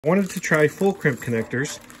I wanted to try full crimp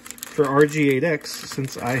connectors for RG8X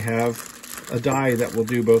since I have a die that will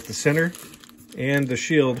do both the center and the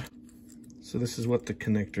shield. So this is what the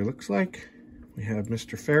connector looks like. We have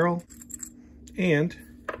Mr. Ferrule, and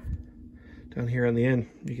down here on the end,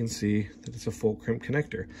 you can see that it's a full crimp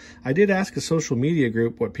connector. I did ask a social media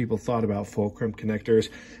group what people thought about full crimp connectors,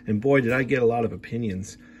 and boy, did I get a lot of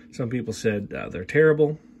opinions. Some people said they're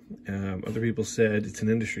terrible. Other people said it's an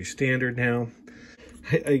industry standard now.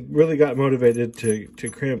 I really got motivated to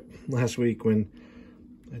crimp last week when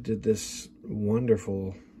I did this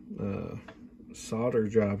wonderful solder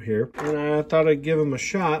job here. And I thought I'd give them a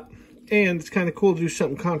shot. And it's kind of cool to do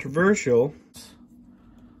something controversial.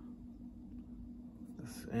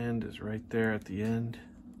 This end is right there at the end.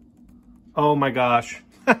 Oh my gosh.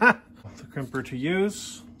 The crimper to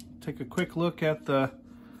use. Take a quick look at the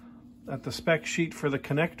spec sheet for the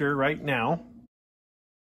connector right now.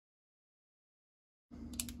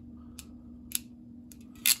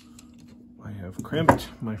 I have crimped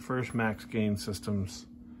my first Max Gain Systems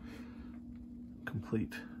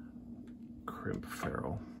complete crimp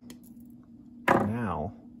ferrule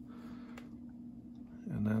now,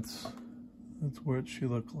 and that's what she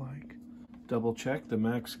looked like. Double check the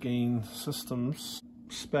Max Gain Systems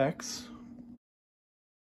specs.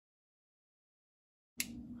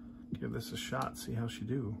 Give this a shot, see how she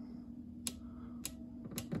do.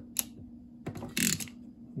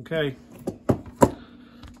 Okay,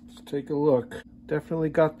 let's take a look. Definitely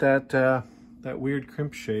got that weird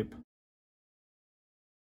crimp shape.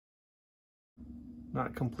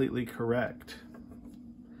 Not completely correct.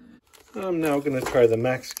 I'm now going to try the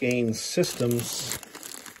Max Gain Systems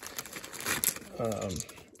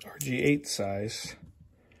RG8 size,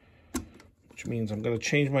 which means I'm going to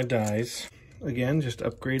change my dies. Again, just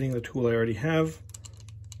upgrading the tool I already have.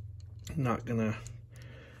 Not gonna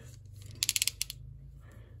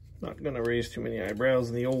raise too many eyebrows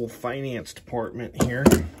in the old finance department here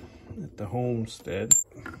at the homestead.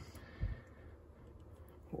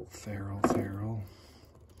 Old ferrule.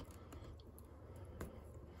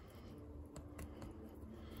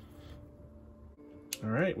 All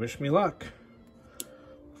right, wish me luck.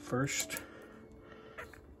 First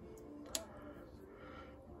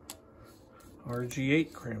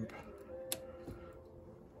RG8 crimp.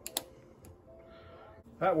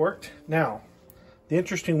 That worked. Now, the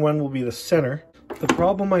interesting one will be the center. The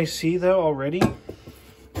problem I see though already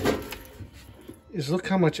is look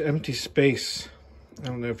how much empty space. I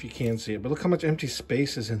don't know if you can see it, but look how much empty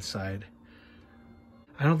space is inside.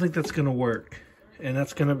 I don't think that's gonna work. And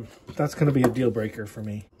that's gonna be a deal breaker for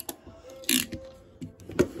me.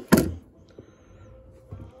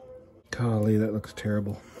 Golly, that looks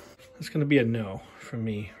terrible. That's gonna be a no from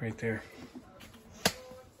me right there.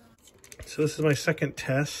 So this is my second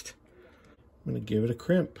test. I'm gonna give it a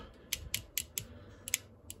crimp.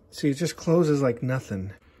 See, it just closes like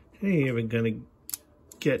nothing. It ain't even gonna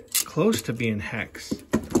get close to being hex.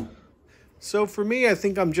 So for me, I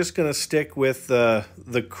think I'm just gonna stick with the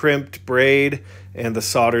crimped braid and the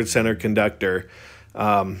soldered center conductor.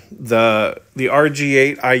 The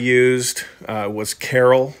RG8 I used was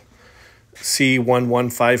Carroll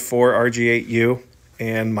C1154 RG8U,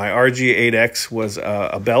 and my RG8X was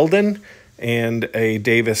a Belden and a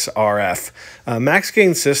Davis RF. Max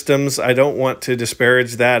Gain Systems, I don't want to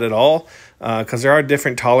disparage that at all, because there are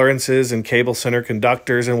different tolerances and cable center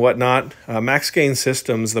conductors and whatnot. Max Gain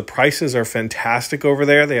Systems, the prices are fantastic over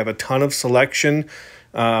there. They have a ton of selection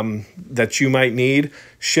that you might need.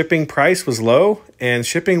 Shipping price was low and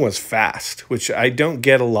shipping was fast, which I don't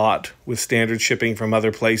get a lot with standard shipping from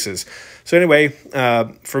other places. So anyway,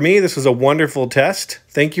 for me, this was a wonderful test.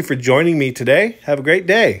 Thank you for joining me today. Have a great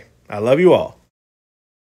day. I love you all.